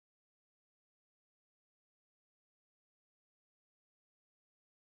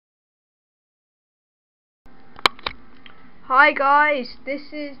Hi guys,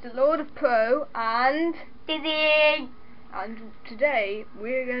 this is the Lord of Pro and Dizzy! And today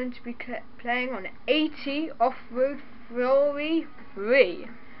we're going to be playing on 80 Off-Road Fury 3,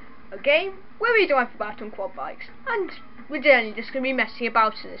 a game where we drive about on quad bikes, and we're generally just going to be messing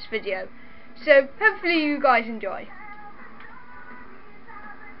about in this video, so hopefully you guys enjoy.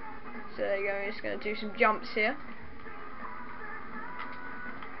 So there you go, we're just going to do some jumps here.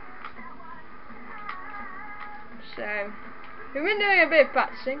 So we've been doing a bit of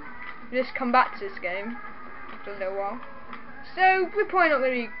practicing. We just come back to this game after a little while, so we're probably not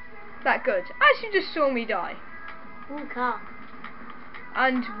going to be that good. As you just saw me die. Ooh, car.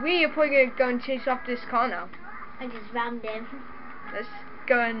 And we are probably going to go and chase after this car now. I just rammed him. Let's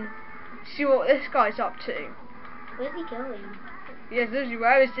go and see what this guy's up to. Where's he going? Yes, literally,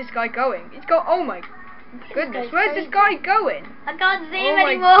 where is this guy going? He's got, oh my goodness, where's crazy. this guy going? I can't see him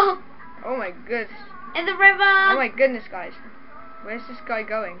my- anymore. Oh my goodness. In the river. Oh my goodness, guys. Where's this guy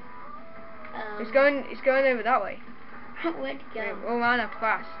going? He's going over that way. Where'd he go? Oh man, I'm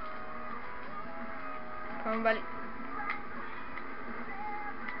fast. Come on, buddy.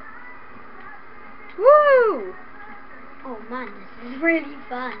 Woo! Oh man, this is really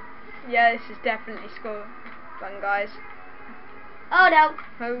fun. Yeah, this is definitely fun, guys. Oh no.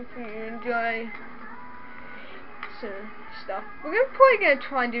 Hope you enjoy some stuff. We're probably going to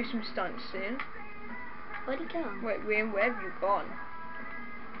try and do some stunts soon. Where'd he go? Wait, where have you gone?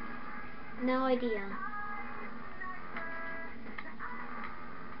 No idea.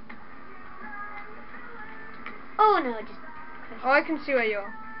 Oh no, I just crashed. Oh, I can see where you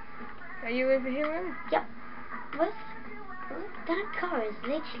are. Are you over here, Em? Yep. What? That car is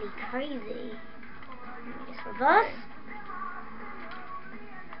literally crazy. Let me just reverse.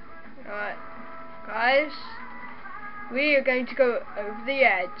 Alright, guys, we are going to go over the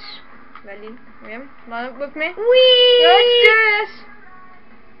edge. Ready? William, line up with me. Whee! Let's do this!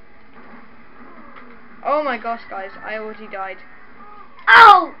 Oh my gosh, guys, I already died.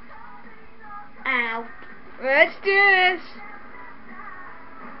 Oh! Ow. Let's do this!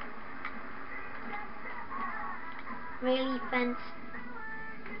 Really, fence?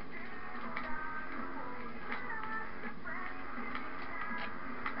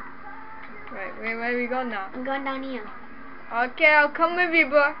 Right, where have we gone now? I'm going down here. Okay, I'll come with you,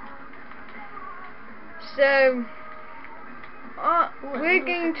 bro. So, we're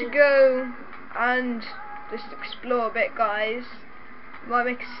going to go and just explore a bit, guys. Might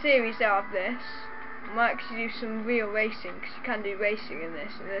make a series out of this. Might actually do some real racing, because you can do racing in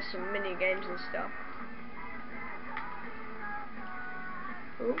this, and there's some mini games and stuff.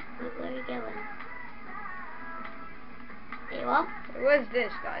 Oh, look where we're going. There you are. Where's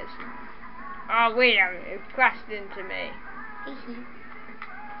this, guys? Oh, wait a minute, it crashed into me.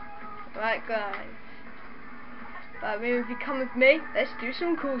 Right, guys. But if you come with me, let's do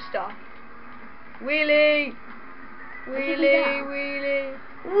some cool stuff. Wheelie! Wheelie, wheelie.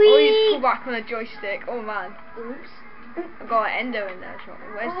 Oh, you just pull back on a joystick. Oh man. Oops. I've got an endo in there as well.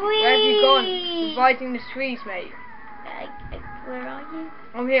 Where have you gone? You're riding the trees, mate. Where are you?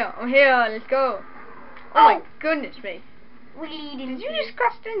 I'm here, let's go. Oh my goodness me. Wheelie, Did you just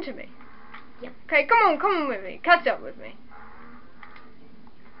crash into me? Yep. Okay, come on with me. Catch up with me.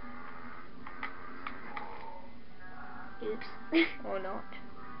 Oops. Or not.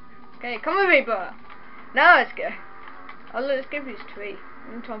 Okay, come with me, bro. Now let's go. Oh look, let's go for this tree.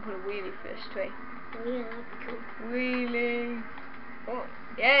 I'm gonna try and put a wheelie for this tree. Oh yeah, that'd be cool. Wheelie. Oh,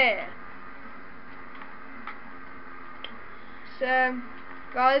 yeah. So,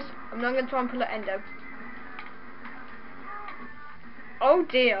 guys, I'm not gonna try and pull an endo. Oh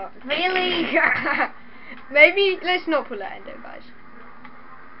dear. Really? Maybe let's not pull an endo, guys.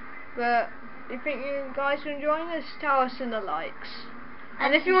 But if you think you guys are enjoying this, tell us in the likes.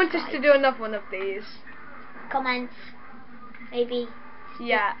 And if you want us to do another one of these, Comments. Maybe.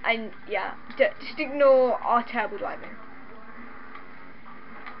 yeah, and yeah, just ignore our terrible driving.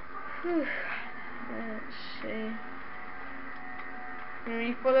 Whew. Let's see. Are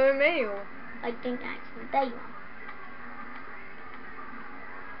you following me or? I think actually there you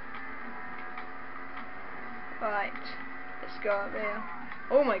are. Right, let's go up there.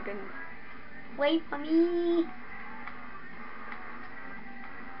 Oh my goodness. Wait for me.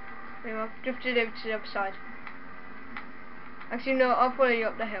 Wait, I've drifted over to the other side. Actually, no, I'll follow you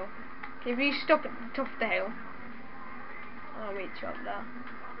up the hill. Okay, if you stop at the top of the hill, I'll meet you up there.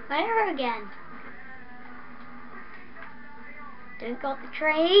 Where again? Don't got the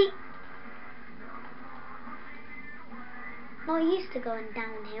tree. Not used to going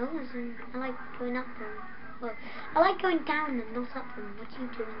down hills, and I like going up them. Well, I like going down them, not up them. What are you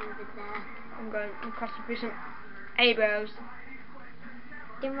doing over there? I'm crossing through some Hey bros.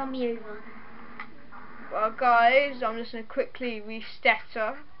 Don't run me over. Well guys, I'm just going to quickly reset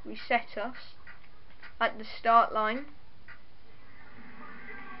us at the start line.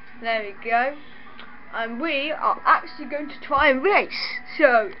 There we go. And we are actually going to try and race.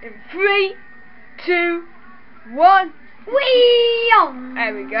 So, in 3, 2, 1, Whee!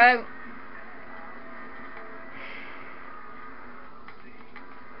 there we go.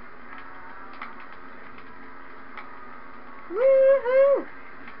 Woohoo!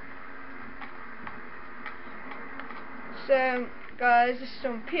 So, guys, this is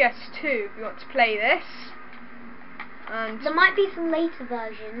on PS2 if you want to play this. And there might be some later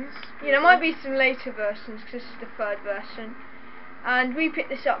versions. Yeah, there might be some later versions because this is the 3rd version. And we picked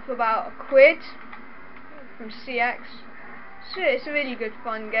this up for about £1 from CX. So it's a really good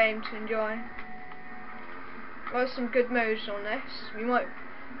fun game to enjoy. There's some good modes on this. We might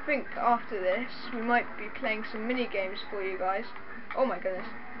think after this we might be playing some mini games for you guys. Oh my goodness.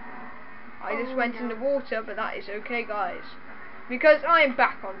 I just went in the water, but that is okay guys. Because I am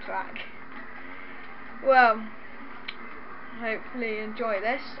back on track. Well, hopefully you enjoy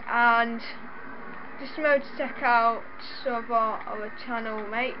this, and just remember to check out some of our other channel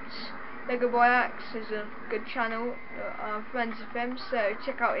mates. Lego Boy X is a good channel, I'm friends with him, so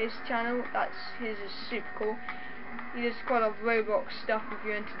check out his channel. His is super cool. He does quite a lot of Roblox stuff if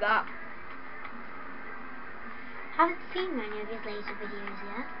you're into that. Haven't seen many of his later videos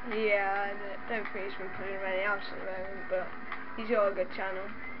yet. Yeah, I don't think he's been putting many out at the moment, but he's got a good channel.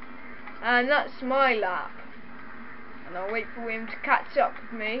 And that's my lap. And I'll wait for him to catch up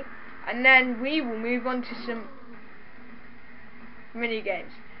with me, and then we will move on to some mini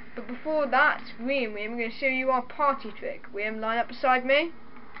games. But before that, we and William are going to show you our party trick. William, line up beside me.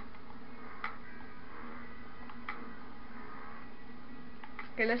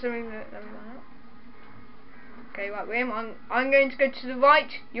 Okay, let me line up. Okay, right, William, I'm going to go to the right,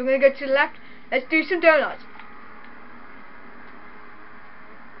 you're going to go to the left. Let's do some donuts.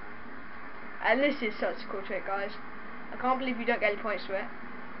 And this is such a cool trick, guys. I can't believe you don't get any points for it.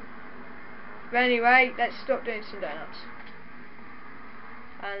 But anyway, let's stop doing some donuts.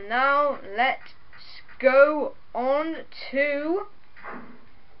 And now let's go on to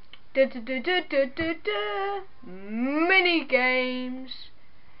mini games.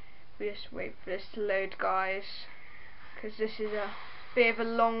 We just wait for this to load, guys, because this is a bit of a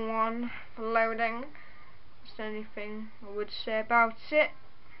long one for loading. That's the only thing I would say about it.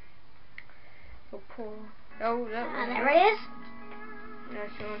 Oh, no, There it is. No,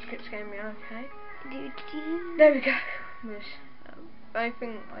 someone's scaring me. Okay. Do. There we go. The only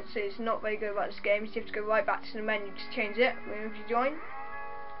thing I'd say is not very good about this game is you have to go right back to the menu to change it. If you join.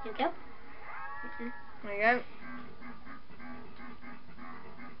 Here we go. There you go.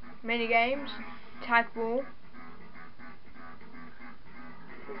 Mini games. Tag ball.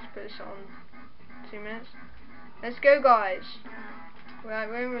 Let's put this on 2 minutes. Let's go, guys. Right,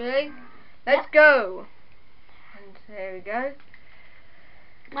 really? Let's go. And there we go.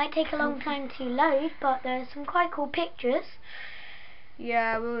 Might take a long time to load, but there's some quite cool pictures.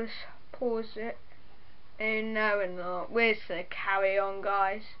 Yeah, we'll just pause it. Oh no, we're not. We're just gonna carry on,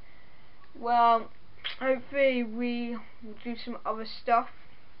 guys. Well, hopefully we will do some other stuff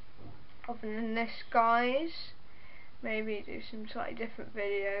other than this, guys. Maybe do some slightly different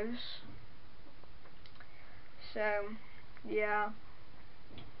videos. So, yeah.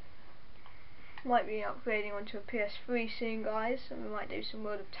 Might be upgrading onto a PS3 soon, guys, and we might do some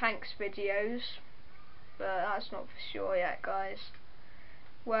World of Tanks videos, but that's not for sure yet, guys.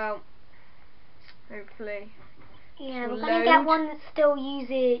 Well, hopefully. Yeah, we're gonna get one that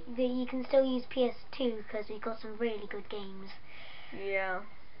you can still use PS2, because we've got some really good games. Yeah.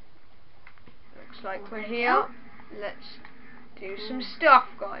 Looks like we're here. Let's do some stuff,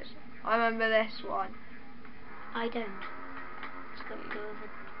 guys. I remember this one. I don't. Just got to go over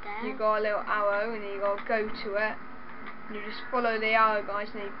there. You got a little arrow, and then you got to go to it. And you just follow the arrow, guys,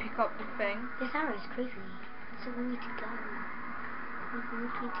 and then you pick up the thing. This arrow is creepy. It doesn't want me to go. It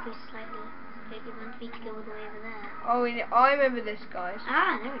wants me to go slightly. It wants me to go all the way over there. Oh, I remember this, guys.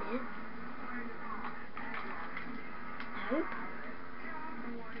 Ah, there it is. Nope.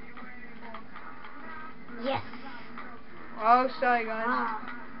 Yes. Oh, sorry, guys.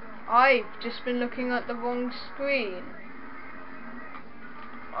 Ah. I've just been looking at the wrong screen.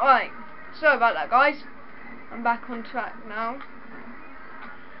 Alright, sorry about that, guys. I'm back on track now.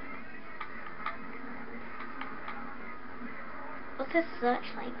 What's this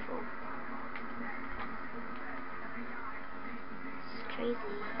searchlight for? It's crazy.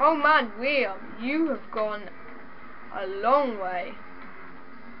 Oh man, William, you have gone a long way.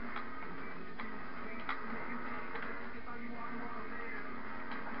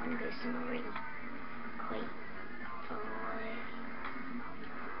 gonna go somewhere really quite far away.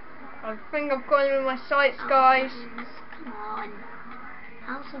 I think I've got him in my sights, guys. Come on.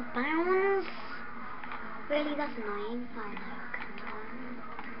 Out of bounds? Really, that's annoying. Oh no, come on.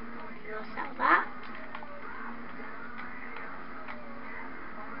 You lost out of that.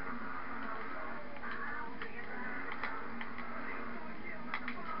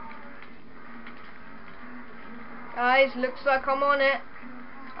 Guys, looks like I'm on it.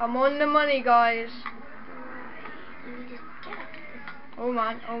 I'm on the money, guys. Let me just get up this. Oh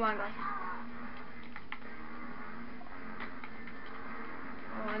man, guys.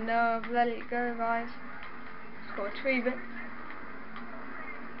 Oh no, I've let it go, guys. Just got to retrieve it.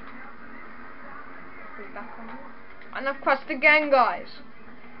 Put it back on it. And I've crashed again, guys.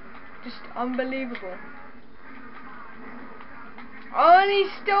 Just unbelievable. Oh, and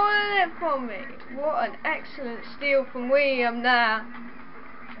he's stolen it from me. What an excellent steal from William there.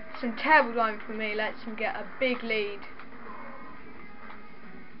 Some terrible line from me. Lets him get a big lead.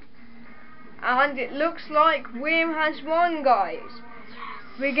 And it looks like William has won, guys.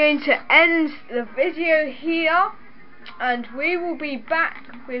 We're going to end the video here. And we will be back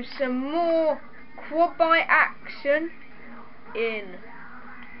with some more quad bike action in...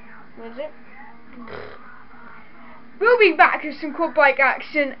 What is it? We'll be back with some quad bike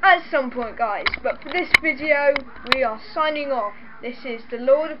action at some point, guys, but for this video we are signing off. This is the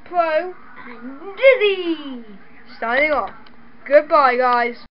Lord of Pro And Dizzy signing off. Goodbye,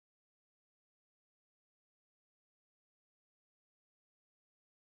 guys.